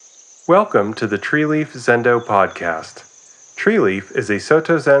Welcome to the Treeleaf Zendo podcast. Treeleaf is a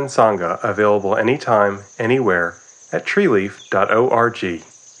Soto Zen Sangha available anytime, anywhere at treeleaf.org.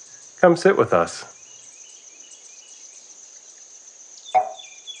 Come sit with us.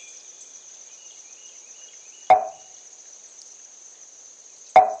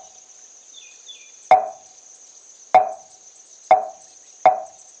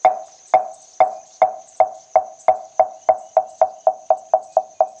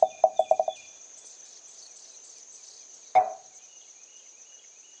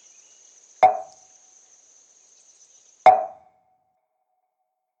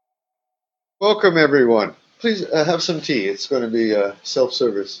 Welcome, everyone. Please have some tea. It's going to be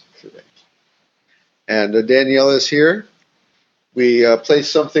self-service today. And Danielle is here. We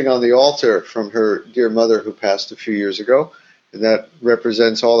placed something on the altar from her dear mother who passed a few years ago, and that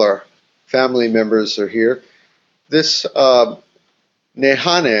represents all our family members are here. This Nehane,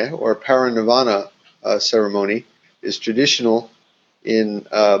 or Parinirvana ceremony, is traditional in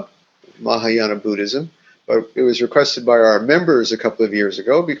Mahayana Buddhism. But it was requested by our members a couple of years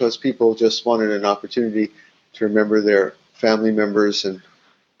ago because people just wanted an opportunity to remember their family members and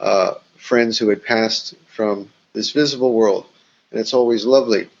friends who had passed from this visible world. And it's always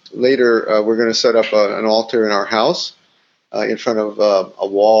lovely. Later, we're going to set up an altar in our house in front of a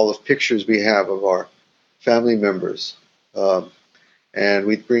wall of pictures we have of our family members. And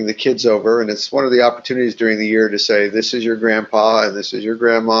we bring the kids over, and it's one of the opportunities during the year to say, this is your grandpa and this is your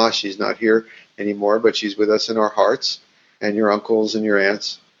grandma. She's not here anymore, but she's with us in our hearts, and your uncles and your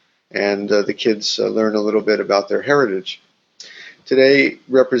aunts, and the kids learn a little bit about their heritage. Today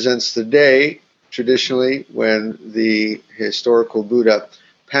represents the day, traditionally, when the historical Buddha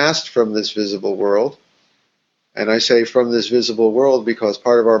passed from this visible world. And I say from this visible world because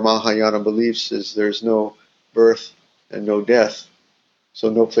part of our Mahayana beliefs is there's no birth and no death, so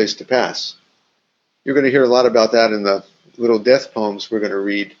no place to pass. You're going to hear a lot about that in the little death poems we're going to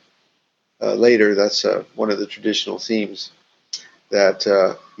read later. That's one of the traditional themes,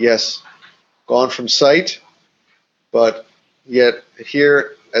 that yes, gone from sight, but yet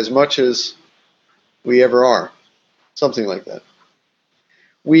here as much as we ever are, something like that.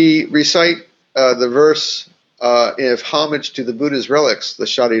 We recite the verse of homage to the Buddha's relics, the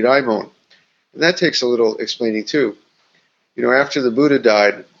Sharidaimon, and that takes a little explaining too. You know, after the Buddha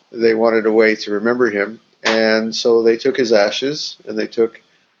died, they wanted a way to remember him, and so they took his ashes and they took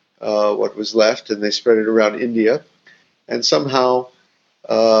what was left, and they spread it around India. And somehow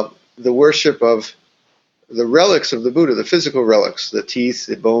the worship of the relics of the Buddha, the physical relics, the teeth,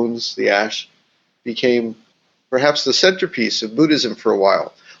 the bones, the ash, became perhaps the centerpiece of Buddhism for a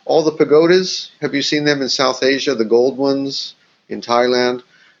while. All the pagodas, have you seen them in South Asia, the gold ones in Thailand?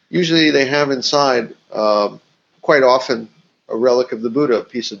 Usually they have inside, quite often, a relic of the Buddha, a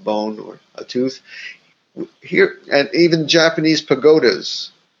piece of bone or a tooth. Here, and even Japanese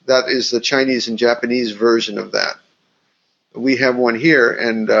pagodas, that is the Chinese and Japanese version of that. We have one here,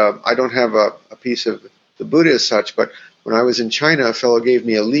 and I don't have a piece of the Buddha as such, but when I was in China, a fellow gave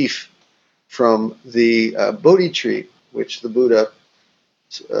me a leaf from the Bodhi tree, which the Buddha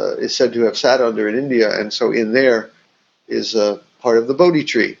is said to have sat under in India, and so in there is part of the Bodhi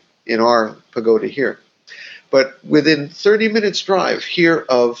tree in our pagoda here. But within 30 minutes drive here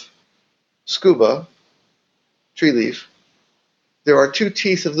of Tsukuba, Treeleaf, there are two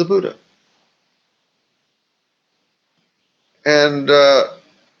teeth of the Buddha. And,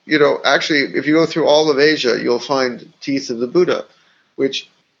 actually, if you go through all of Asia, you'll find teeth of the Buddha, which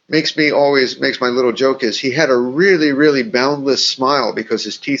makes my little joke is he had a really, really boundless smile because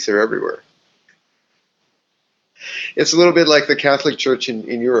his teeth are everywhere. It's a little bit like the Catholic Church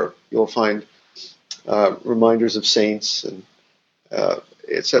in Europe. You'll find reminders of saints, and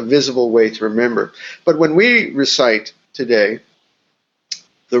it's a visible way to remember. But when we recite today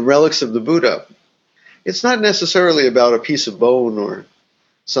the relics of the Buddha, it's not necessarily about a piece of bone or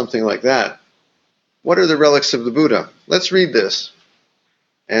something like that. What are the relics of the Buddha? Let's read this,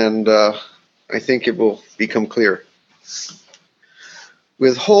 and I think it will become clear.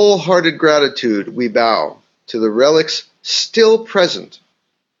 With wholehearted gratitude, we bow to the relics still present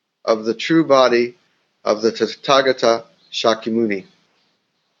of the true body of the Tathagata Shakyamuni.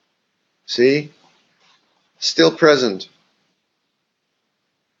 See? Still present.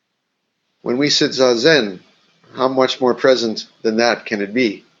 When we sit Zazen, how much more present than that can it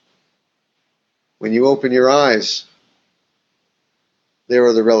be? When you open your eyes, there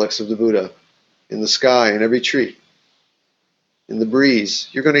are the relics of the Buddha in the sky, in every tree, in the breeze.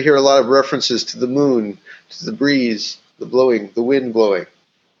 You're going to hear a lot of references to the moon, to the breeze, the blowing, the wind blowing.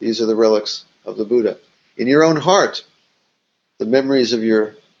 These are the relics of the Buddha. In your own heart, the memories of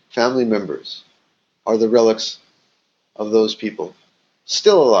your family members are the relics of those people.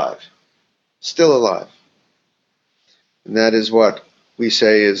 Still alive. Still alive. And that is what we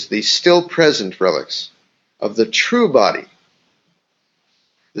say is the still present relics of the true body.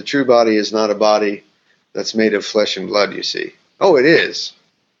 The true body is not a body that's made of flesh and blood, you see. Oh, it is.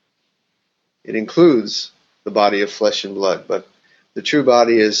 It includes the body of flesh and blood, but the true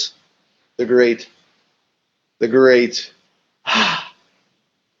body is the great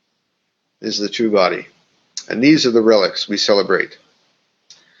is the true body. And these are the relics we celebrate.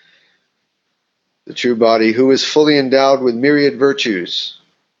 The true body, who is fully endowed with myriad virtues,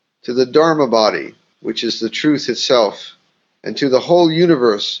 to the Dharma body, which is the truth itself, and to the whole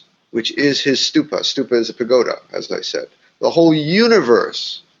universe, which is his stupa. Stupa is a pagoda, as I said. The whole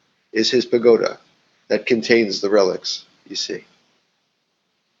universe is his pagoda that contains the relics, you see.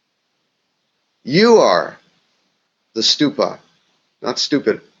 You are the stupa, not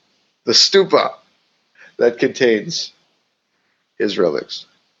stupid, the stupa that contains his relics.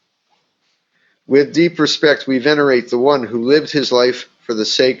 With deep respect, we venerate the one who lived his life for the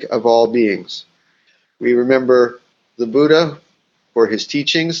sake of all beings. We remember the Buddha for his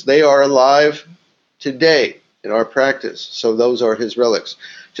teachings. They are alive today in our practice, so those are his relics.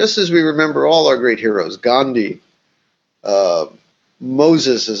 Just as we remember all our great heroes, Gandhi,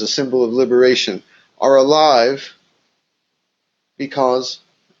 Moses as a symbol of liberation, are alive because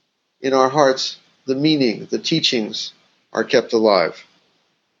in our hearts the meaning, the teachings are kept alive.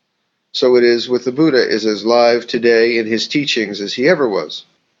 So it is with the Buddha, is as live today in his teachings as he ever was.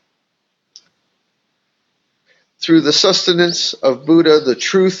 Through the sustenance of Buddha, the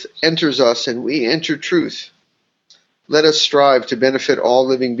truth enters us and we enter truth. Let us strive to benefit all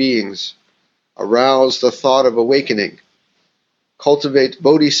living beings, arouse the thought of awakening, cultivate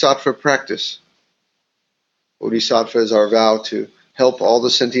bodhisattva practice. Bodhisattva is our vow to help all the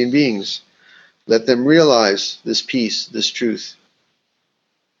sentient beings. Let them realize this peace, this truth.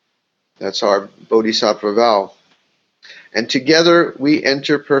 That's our bodhisattva vow. And together we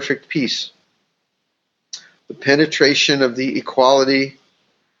enter perfect peace. The penetration of the equality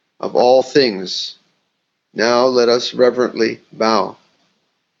of all things. Now let us reverently bow.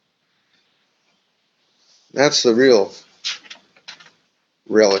 That's the real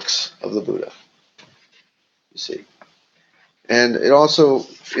relics of the Buddha, you see. And it also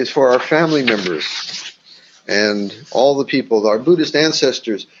is for our family members and all the people, our Buddhist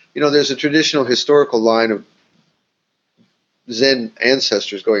ancestors. You know, there's a traditional historical line of Zen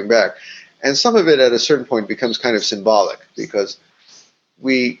ancestors going back. And some of it at a certain point becomes kind of symbolic because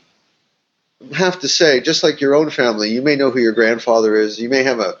we have to say, just like your own family, you may know who your grandfather is, you may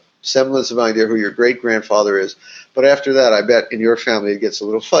have a semblance of idea who your great-grandfather is, but after that, I bet in your family it gets a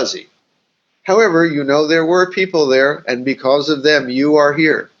little fuzzy. However, you know there were people there, and because of them, you are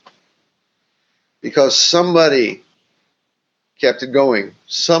here. Because somebody kept it going.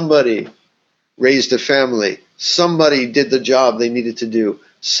 Somebody raised a family. Somebody did the job they needed to do.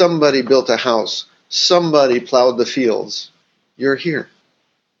 Somebody built a house. Somebody plowed the fields. You're here.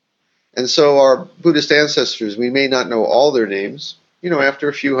 And so our Buddhist ancestors, we may not know all their names. You know, after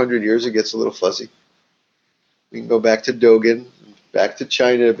a few hundred years, it gets a little fuzzy. We can go back to Dogen, back to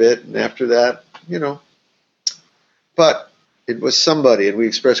China a bit, and after that, you know. But it was somebody, and we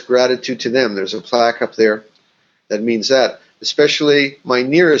express gratitude to them. There's a plaque up there that means that. Especially my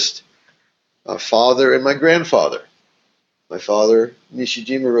nearest father and my grandfather. My father,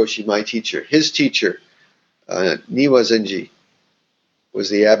 Nishijima Roshi, my teacher. His teacher, Niwa Zenji,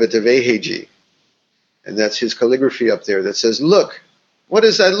 was the abbot of Eiheiji. And that's his calligraphy up there that says, look. What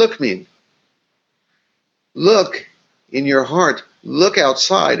does that look mean? Look in your heart. Look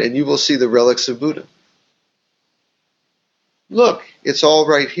outside and you will see the relics of Buddha. Look, it's all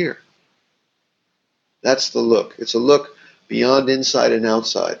right here. That's the look. It's a look beyond inside and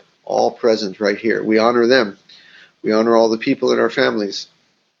outside, all present right here. We honor them. We honor all the people in our families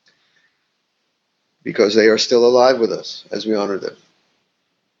because they are still alive with us as we honor them.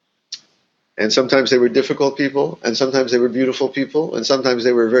 And sometimes they were difficult people, and sometimes they were beautiful people, and sometimes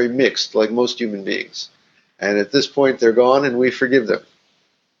they were very mixed, like most human beings. And at this point, they're gone, and we forgive them.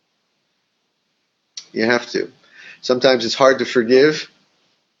 You have to. Sometimes it's hard to forgive.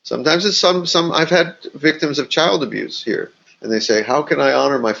 Sometimes it's some. I've had victims of child abuse here, and they say, "How can I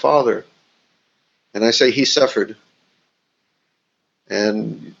honor my father?" And I say, "He suffered,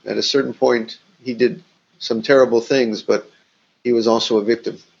 and at a certain point, he did some terrible things, but he was also a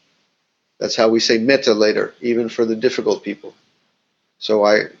victim." That's how we say metta later, even for the difficult people. So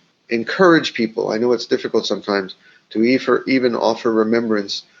I encourage people, I know it's difficult sometimes, to even offer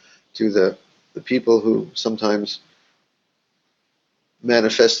remembrance to the people who sometimes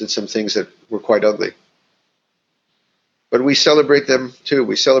manifested some things that were quite ugly. But we celebrate them too.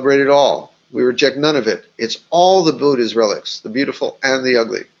 We celebrate it all. We reject none of it. It's all the Buddha's relics, the beautiful and the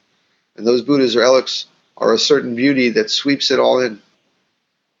ugly. And those Buddha's relics are a certain beauty that sweeps it all in.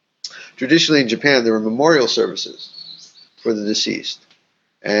 Traditionally in Japan, there are memorial services for the deceased.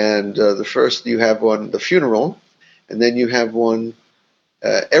 And the first, you have one, the funeral, and then you have one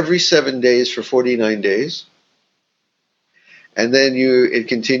every 7 days for 49 days. And then it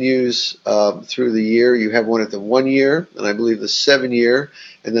continues through the year. You have one at the 1 year, and I believe the 7 year,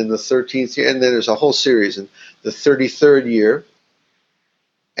 and then the 13th year, and then there's a whole series, and the 33rd year.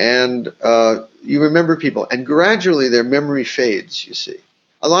 And you remember people, and gradually their memory fades, you see.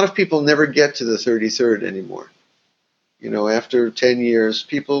 A lot of people never get to the 33rd anymore. You know, after 10 years,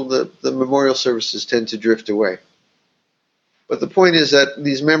 the memorial services tend to drift away. But the point is that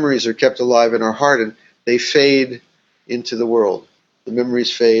these memories are kept alive in our heart, and they fade into the world. The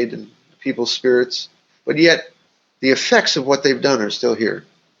memories fade, and people's spirits, but yet the effects of what they've done are still here.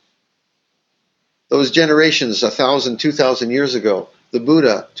 Those generations, 1,000, 2,000 years ago, the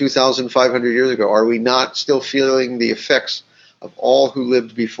Buddha, 2,500 years ago, are we not still feeling the effects of all who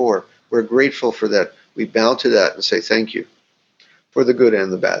lived before? We're grateful for that. We bow to that and say thank you for the good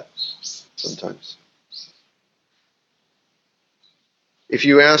and the bad sometimes. If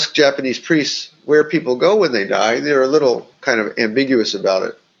you ask Japanese priests where people go when they die, they're a little kind of ambiguous about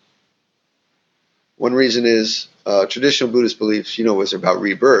it. One reason is traditional Buddhist beliefs, was about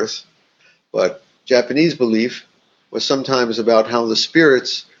rebirth, but Japanese belief was sometimes about how the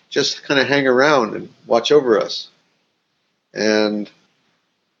spirits just kind of hang around and watch over us. And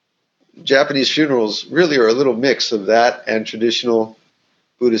Japanese funerals really are a little mix of that and traditional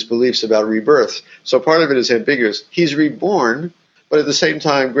Buddhist beliefs about rebirth. So part of it is ambiguous. He's reborn, but at the same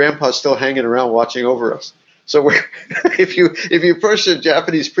time, Grandpa's still hanging around watching over us. So if you push a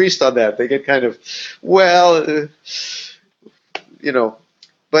Japanese priest on that, they get kind of,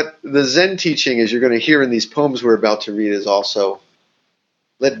 But the Zen teaching, as you're going to hear in these poems we're about to read, is also,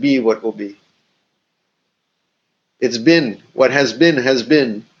 let be what will be. It's been. What has been has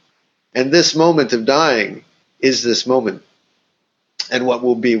been. And this moment of dying is this moment. And what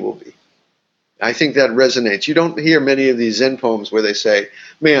will be will be. I think that resonates. You don't hear many of these Zen poems where they say,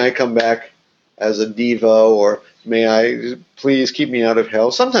 may I come back as a diva, or may I please keep me out of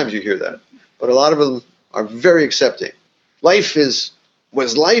hell. Sometimes you hear that. But a lot of them are very accepting. Life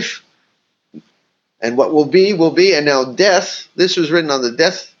was life. And what will be, and now death, this was written on the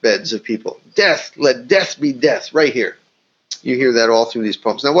deathbeds of people. Death, let death be death, right here. You hear that all through these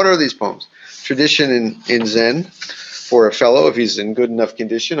poems. Now, what are these poems? Tradition in Zen for a fellow, if he's in good enough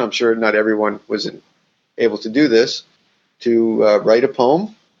condition, I'm sure not everyone was able to do this, to write a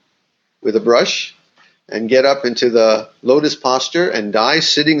poem with a brush and get up into the lotus posture and die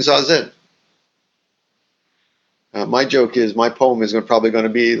sitting zazen. My joke is my poem is probably going to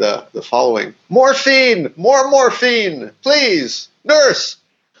be the following. Morphine! More morphine! Please! Nurse!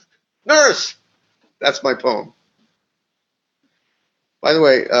 Nurse! That's my poem. By the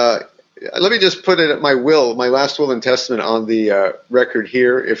way, let me just put it at my last will and testament on the record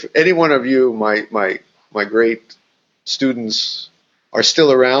here. If any one of you, my great students, are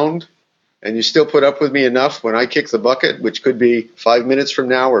still around and you still put up with me enough when I kick the bucket, which could be 5 minutes from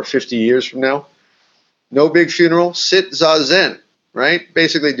now or 50 years from now, no big funeral, sit zazen, right?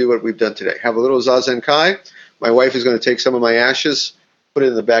 Basically do what we've done today. Have a little zazen kai. My wife is going to take some of my ashes, put it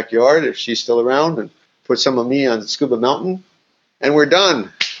in the backyard if she's still around, and put some of me on Scuba Mountain, and we're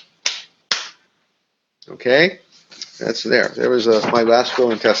done. Okay? That's there. There was my last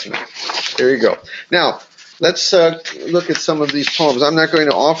will and testament. There you go. Now, let's look at some of these poems. I'm not going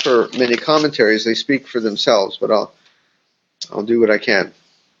to offer many commentaries. They speak for themselves, but I'll do what I can.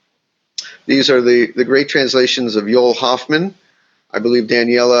 These are the great translations of Joel Hoffman. I believe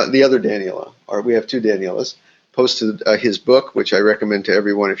Daniela, the other Daniela, or we have two Danielas, posted his book, which I recommend to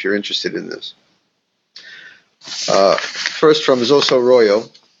everyone if you're interested in this. First from Zoso Royo.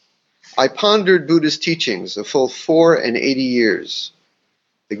 I pondered Buddha's teachings a full 84 years.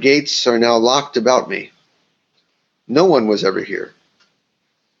 The gates are now locked about me. No one was ever here.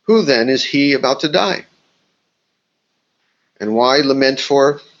 Who then is he about to die? And why lament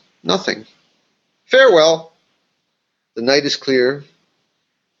for nothing? Farewell. The night is clear.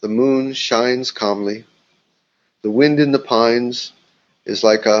 The moon shines calmly. The wind in the pines is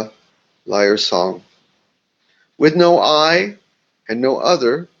like a lyre's song. With no eye and no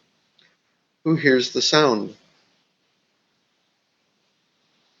other, who hears the sound?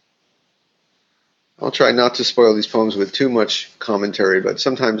 I'll try not to spoil these poems with too much commentary, but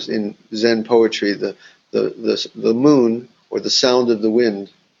sometimes in Zen poetry, the moon or the sound of the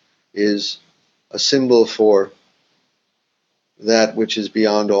wind is a symbol for that which is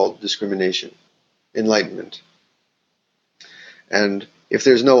beyond all discrimination, enlightenment. And if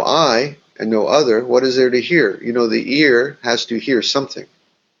there's no I and no other, what is there to hear? You know, the ear has to hear something,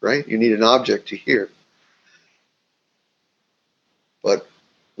 right? You need an object to hear. But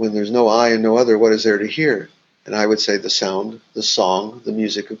when there's no I and no other, what is there to hear? And I would say the sound, the song, the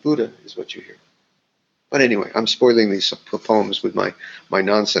music of Buddha is what you hear. But anyway, I'm spoiling these poems with my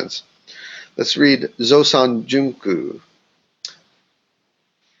nonsense. Let's read Zosan Junku.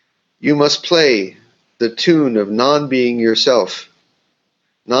 You must play the tune of non-being yourself.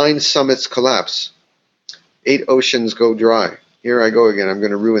 9 summits collapse. 8 oceans go dry. Here I go again. I'm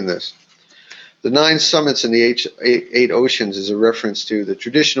going to ruin this. The 9 summits and the 8 oceans is a reference to the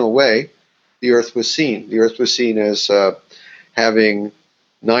traditional way the earth was seen. The earth was seen as having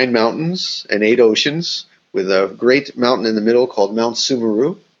 9 mountains and 8 oceans, with a great mountain in the middle called Mount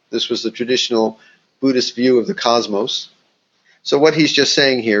Sumeru. This was the traditional Buddhist view of the cosmos. So what he's just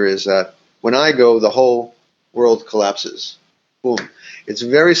saying here is that when I go, the whole world collapses. Boom. It's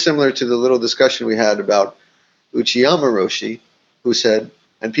very similar to the little discussion we had about Uchiyama Roshi, who said,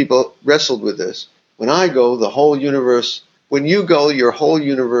 and people wrestled with this, when I go, the whole universe, when you go, your whole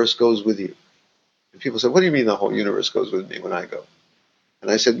universe goes with you. And people said, what do you mean the whole universe goes with me when I go? And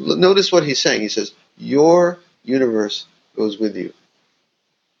I said, notice what he's saying. He says, your universe goes with you.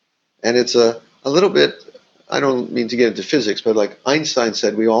 And it's a little bit, I don't mean to get into physics, but like Einstein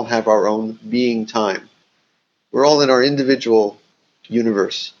said, we all have our own being time. We're all in our individual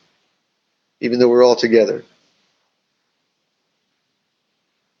universe, even though we're all together.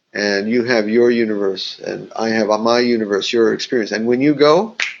 And you have your universe, and I have my universe, your experience. And when you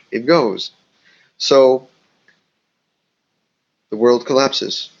go, it goes. So the world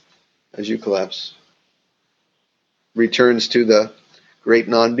collapses as you collapse. Returns to the great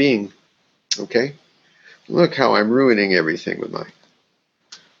non-being. Okay? Look how I'm ruining everything with my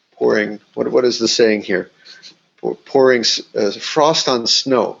pouring. What is the saying here? Pouring frost on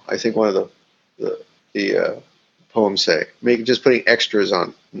snow. I think one of the poems say. Just putting extras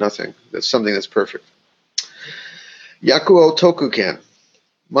on nothing. That's something that's perfect. Yakuo Tokuken.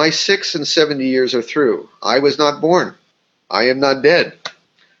 My 6 and 70 years are through. I was not born. I am not dead.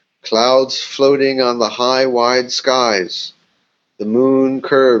 Clouds floating on the high, wide skies. The moon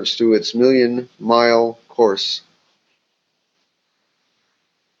curves through its 1,000,000-mile course.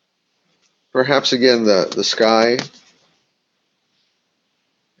 Perhaps again the sky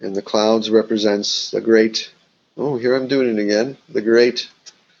and the clouds represents the great, oh, here I'm doing it again, the great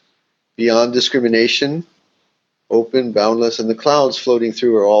beyond discrimination, open, boundless, and the clouds floating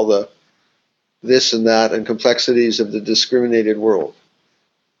through are all the this and that and complexities of the discriminated world.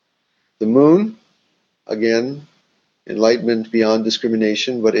 The moon, again, enlightenment beyond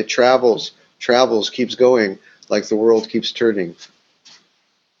discrimination, but it travels, keeps going, like the world keeps turning.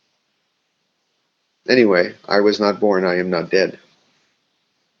 Anyway, I was not born, I am not dead.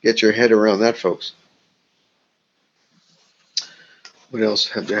 Get your head around that, folks. What else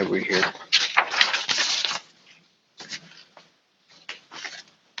have we here?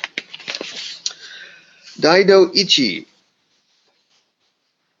 Daido Ichi,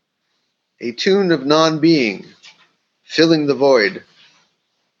 a tune of non-being, filling the void.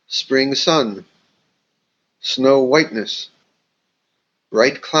 Spring sun, snow whiteness,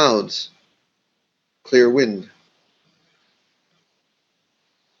 bright clouds, clear wind.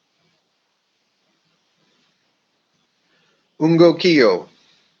 Ungo Kiyo.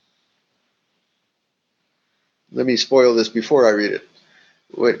 Let me spoil this before I read it.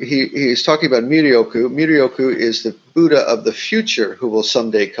 What he's talking about Miryoku. Miryoku is the Buddha of the future who will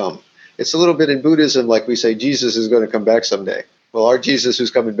someday come. It's a little bit in Buddhism like we say Jesus is going to come back someday. Well, our Jesus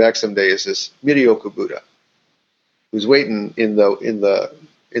who's coming back someday is this Miryoku Buddha, who's waiting in the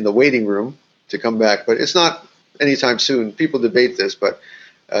waiting room to come back. But it's not anytime soon. People debate this, but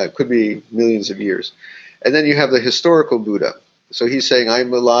it could be millions of years. And then you have the historical Buddha. So he's saying,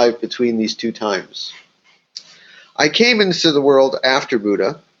 I'm alive between these two times. I came into the world after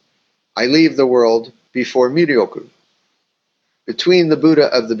Buddha. I leave the world before Miryoku. Between the Buddha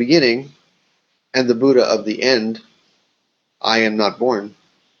of the beginning and the Buddha of the end, I am not born.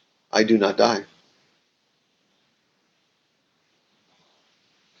 I do not die.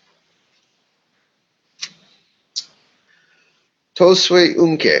 Tosui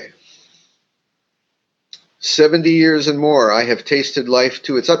Unke. 70 years and more, I have tasted life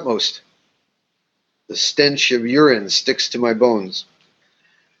to its utmost. The stench of urine sticks to my bones.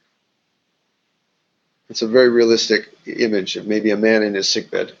 It's a very realistic image of maybe a man in his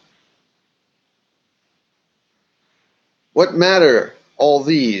sickbed. What matter all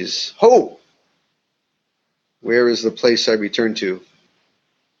these? Ho! Where is the place I return to?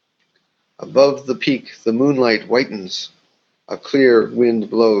 Above the peak the moonlight whitens, a clear wind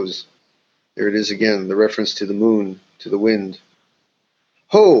blows. There it is again, the reference to the moon, to the wind.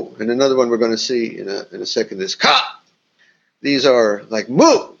 Ho! And another one we're going to see in a second is ka! These are like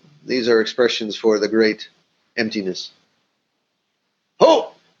moo! These are expressions for the great emptiness.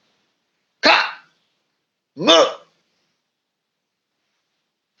 Ho! Ka! Moo!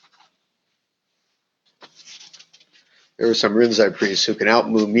 There were some Rinzai priests who can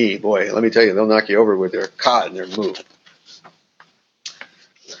out-moo me. Boy, let me tell you, they'll knock you over with their ka and their moo.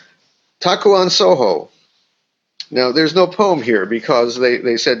 Takuan Soho. Now, there's no poem here because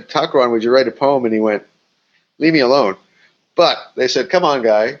they said, Takuan, would you write a poem? And he went, leave me alone. But they said, come on,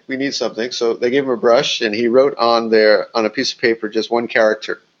 guy, we need something. So they gave him a brush, and he wrote on a piece of paper just one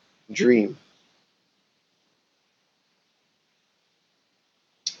character, dream.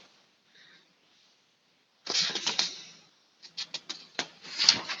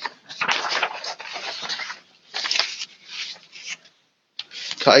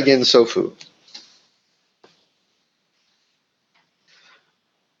 Taigen Sofu.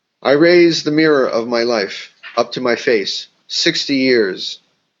 I raise the mirror of my life up to my face, 60 years.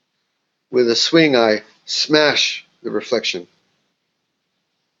 With a swing, I smash the reflection.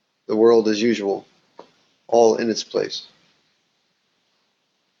 The world as usual, all in its place.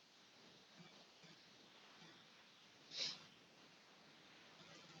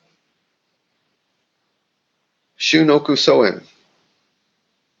 Shunoku Soen.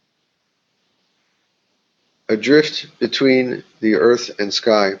 Adrift between the earth and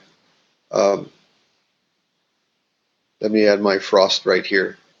sky. Let me add my frost right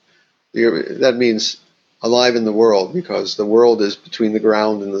here. That means alive in the world, because the world is between the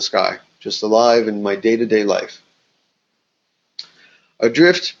ground and the sky. Just alive in my day-to-day life.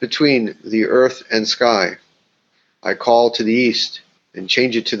 Adrift between the earth and sky. I call to the east and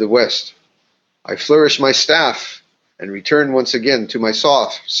change it to the west. I flourish my staff and return once again to my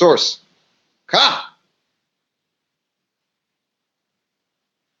source. Ka!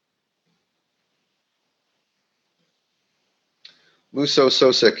 Muso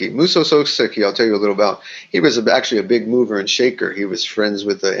Soseki. Muso Soseki, I'll tell you a little about. He was actually a big mover and shaker. He was friends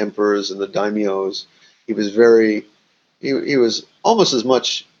with the emperors and the daimyos. He was he was almost as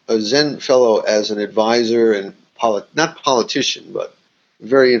much a Zen fellow as an advisor and not politician, but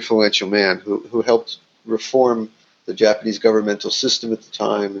very influential man who helped reform the Japanese governmental system at the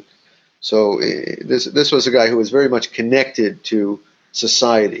time. So this was a guy who was very much connected to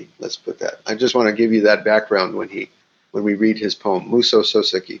society. Let's put that. I just want to give you that background when we read his poem, Muso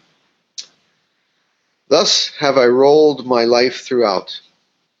Soseki. Thus have I rolled my life throughout,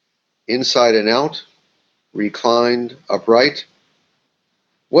 inside and out, reclined, upright.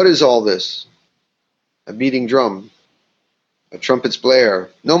 What is all this? A beating drum, a trumpet's blare,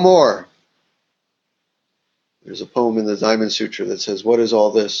 no more. There's a poem in the Diamond Sutra that says, what is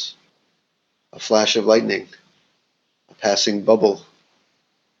all this? A flash of lightning, a passing bubble,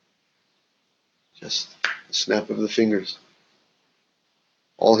 just a snap of the fingers.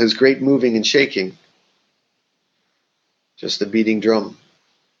 All his great moving and shaking, just a beating drum,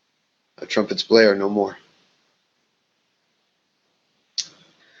 a trumpet's blare, no more.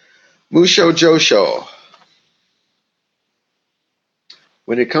 Musho Josho.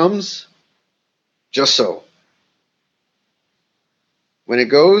 When it comes, just so. When it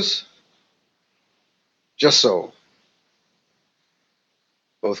goes, just so.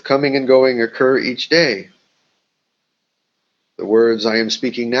 Both coming and going occur each day. The words I am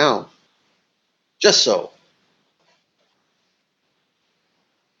speaking now, just so.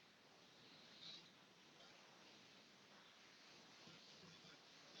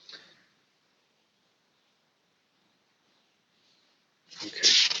 Okay.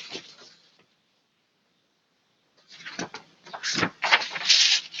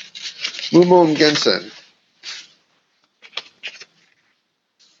 Mumon Gensen.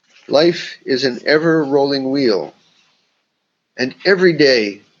 Life is an ever-rolling wheel, and every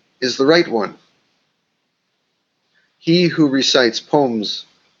day is the right one. He who recites poems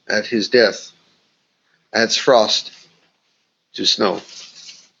at his death adds frost to snow.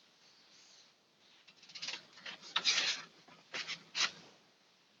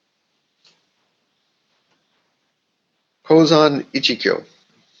 Kozan Ichikyo.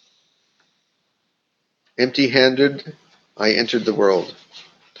 Empty-handed, I entered the world.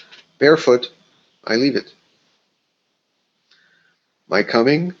 Barefoot, I leave it. My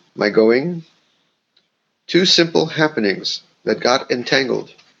coming, my going, two simple happenings that got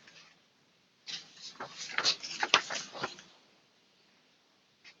entangled.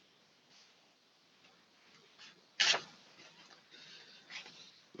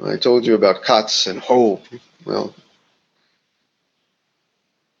 I told you about Katz and Ho. Well,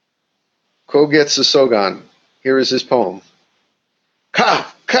 Kogetsu Sogan. Here is his poem.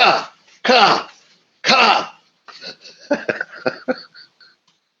 Ka, ka, ka, ka.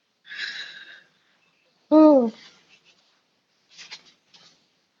 Oh.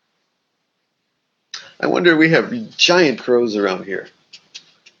 I wonder, we have giant crows around here,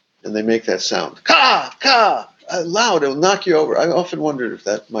 and they make that sound. Ka, ka, loud, it'll knock you over. I often wondered if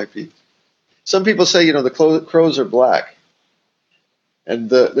that might be. Some people say, the crows are black, and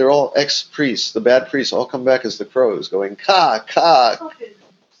they're all ex-priests. The bad priests all come back as the crows, going, ka, ka.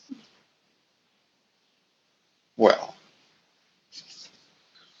 Well,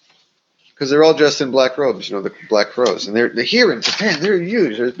 because they're all dressed in black robes, the black crows. And they're here in Japan, they're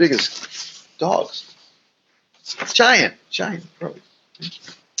huge. They're as big as dogs. Giant crows.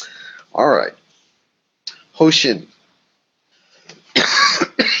 All right. Hoshin.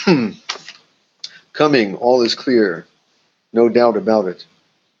 Coming, all is clear, no doubt about it.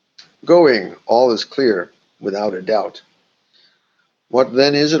 Going, all is clear, without a doubt. What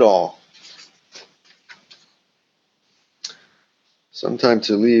then is it all? Sometime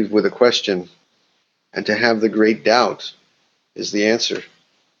to leave with a question, and to have the great doubt is the answer.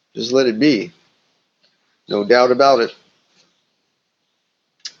 Just let it be. No doubt about it.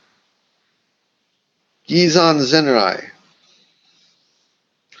 Gizan Zenrai.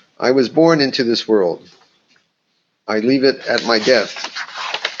 I was born into this world. I leave it at my death.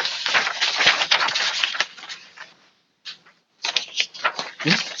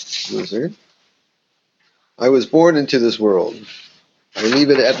 I was born into this world. I leave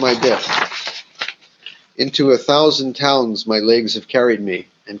it at my death. Into 1,000 towns my legs have carried me,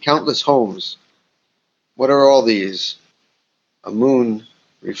 and countless homes. What are all these? A moon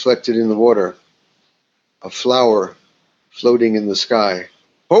reflected in the water. A flower floating in the sky.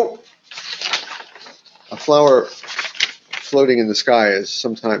 Oh! A flower floating in the sky is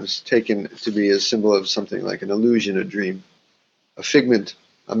sometimes taken to be a symbol of something like an illusion, a dream, a figment,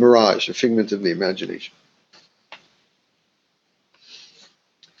 a mirage, a figment of the imagination.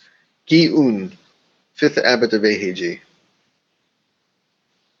 Gi-un, 5th abbot of Eiheiji.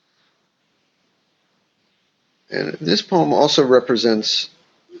 And this poem also resonates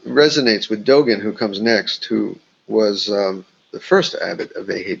with Dogen, who comes next, who was the first abbot of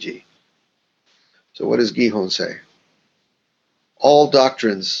Eiheiji. So what does Gihon say? All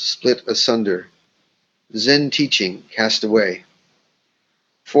doctrines split asunder, Zen teaching cast away.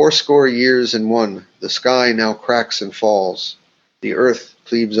 80 years and one, the sky now cracks and falls, the earth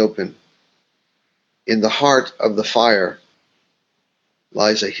cleaves open. In the heart of the fire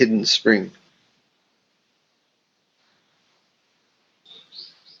lies a hidden spring.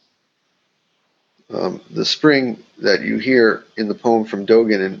 The spring that you hear in the poem from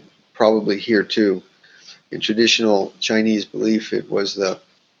Dogen, and probably here too, in traditional Chinese belief, it was the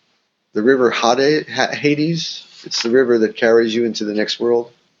river Hades. It's the river that carries you into the next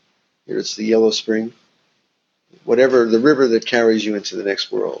world. Here it's the Yellow Spring. Whatever, the river that carries you into the next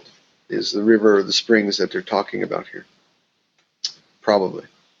world is the river or the springs that they're talking about here. Probably.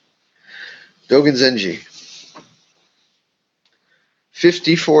 Dogen Zenji.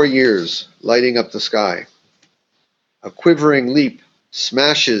 54 years lighting up the sky. A quivering leap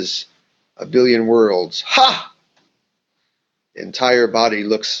smashes a billion worlds. Ha! The entire body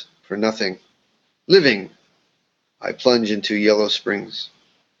looks for nothing. Living, I plunge into yellow springs.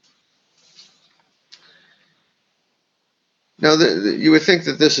 Now, you would think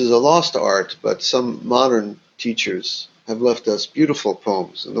that this is a lost art, but some modern teachers have left us beautiful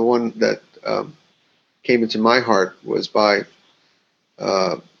poems. And the one that came into my heart was by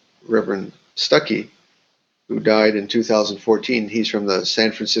Reverend Stuckey, who died in 2014. He's from the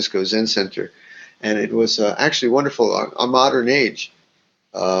San Francisco Zen Center. And it was actually wonderful, a modern age.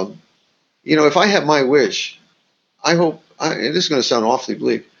 If I have my wish, I hope, and this is going to sound awfully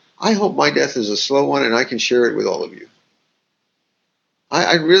bleak, I hope my death is a slow one and I can share it with all of you.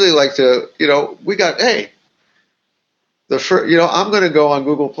 I'd really like to, we got, I'm going to go on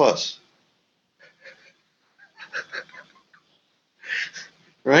Google Plus.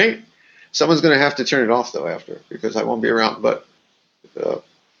 Right? Someone's going to have to turn it off, though, after, because I won't be around. But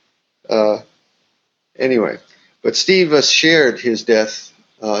anyway, but Steve shared his death.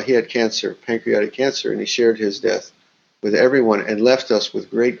 He had cancer, pancreatic cancer, and he shared his death with everyone and left us with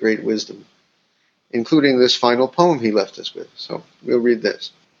great, great wisdom, including this final poem he left us with. So we'll read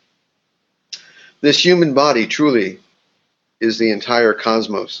this. This human body truly is the entire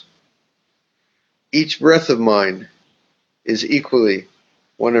cosmos. Each breath of mine is equally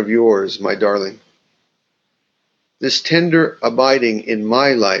one of yours, my darling. This tender abiding in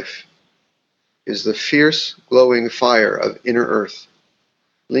my life is the fierce, glowing fire of inner earth,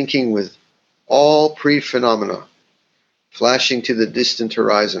 linking with all pre-phenomena, flashing to the distant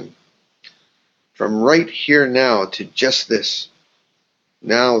horizon. From right here now to just this,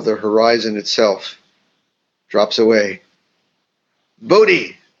 now the horizon itself drops away.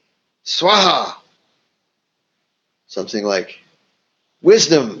 Bodhi, Swaha, something like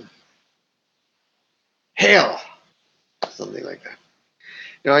wisdom, hail, something like that.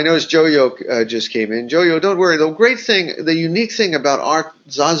 Now, I noticed Joyo just came in. Joyo, don't worry. The unique thing about our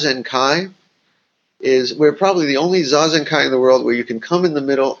Zazen Kai is we're probably the only Zazen Kai in the world where you can come in the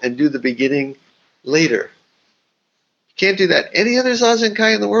middle and do the beginning later. You can't do that any other Zazen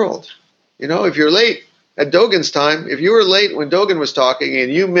Kai in the world. You know, if you're late at Dogen's time, if you were late when Dogen was talking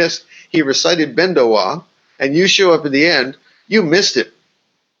and you missed, he recited Bendowa, and you show up at the end, you missed it.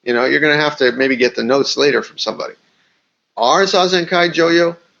 You know, you're going to have to maybe get the notes later from somebody. Our Zazen Kai,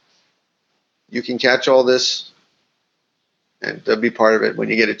 Joyo, you can catch all this and be part of it when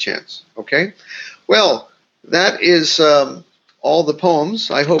you get a chance. Okay? Well, that is all the poems.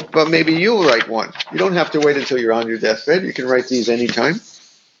 I hope maybe you'll write one. You don't have to wait until you're on your deathbed. You can write these anytime.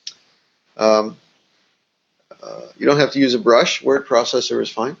 You don't have to use a brush. Word processor is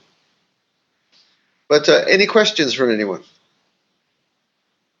fine. But any questions from anyone?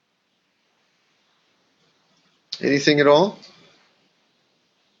 Anything at all?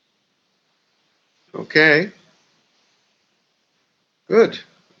 Okay. Good.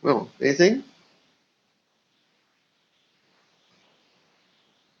 Well, anything?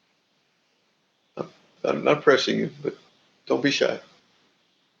 I'm not pressing you, but don't be shy.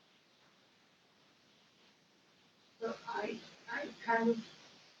 So I kind of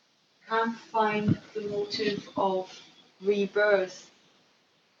can't find the motive of rebirth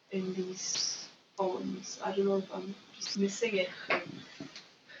in these poems. I don't know if I'm just missing it.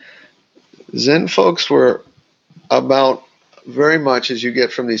 Zen folks were about very much as you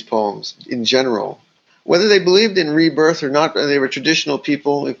get from these poems in general. Whether they believed in rebirth or not, they were traditional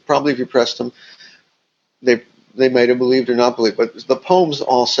people. Probably if you pressed them, they might have believed or not believed. But the poems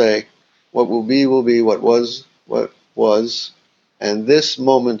all say, what will be, what was, and this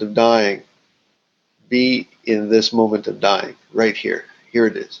moment of dying, be in this moment of dying, right here. Here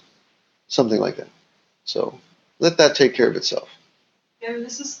it is. Something like that. So let that take care of itself. Yeah,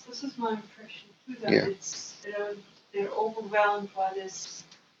 this is my impression too, that Yeah. it's they're overwhelmed by this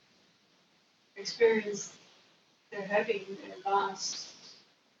experience they're having in their last.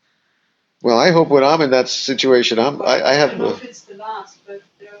 Well, I hope when I'm in that situation, I have. I don't know if it's the last, but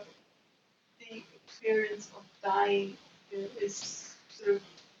the experience of dying is sort of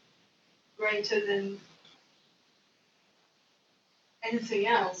greater than anything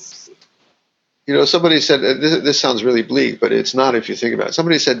else. You know, somebody said, this sounds really bleak, but it's not if you think about it.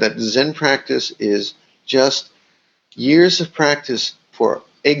 Somebody said that Zen practice is just years of practice for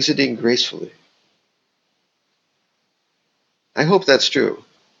exiting gracefully. I hope that's true.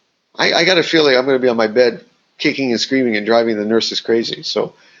 I got a feeling I'm going to be on my bed kicking and screaming and driving the nurses crazy.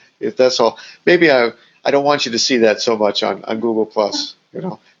 So if that's all, maybe I don't want you to see that so much on Google Plus. You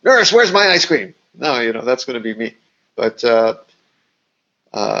know, nurse, where's my ice cream? No, you know, that's going to be me. But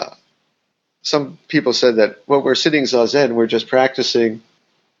some people said that when we're sitting Zazen, we're just practicing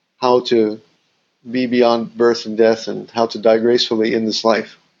how to be beyond birth and death and how to die gracefully in this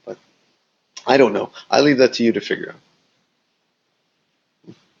life. But I don't know. I leave that to you to figure out.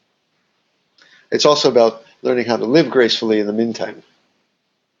 It's also about learning how to live gracefully in the meantime.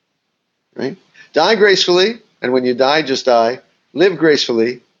 Right? Die gracefully, and when you die, just die. Live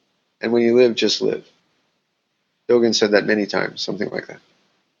gracefully, and when you live, just live. Dogen said that many times, something like that.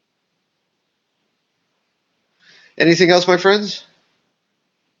 Anything else, my friends?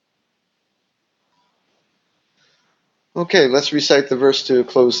 Okay, let's recite the verse to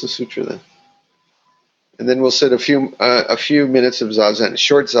close the sutra then. And then we'll sit a few minutes of Zazen,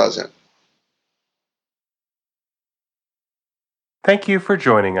 short Zazen. Thank you for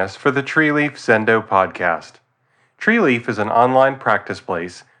joining us for the Tree Leaf Zendo podcast. Tree Leaf is an online practice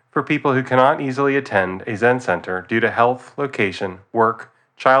place for people who cannot easily attend a Zen center due to health, location, work,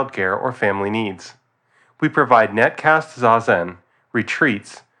 childcare, or family needs. We provide netcast Zazen,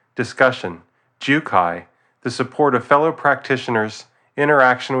 retreats, discussion, Jukai, the support of fellow practitioners,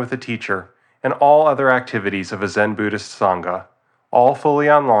 interaction with a teacher, and all other activities of a Zen Buddhist Sangha, all fully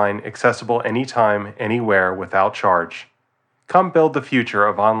online, accessible anytime, anywhere, without charge. Come build the future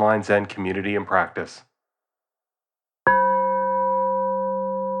of online Zen community and practice.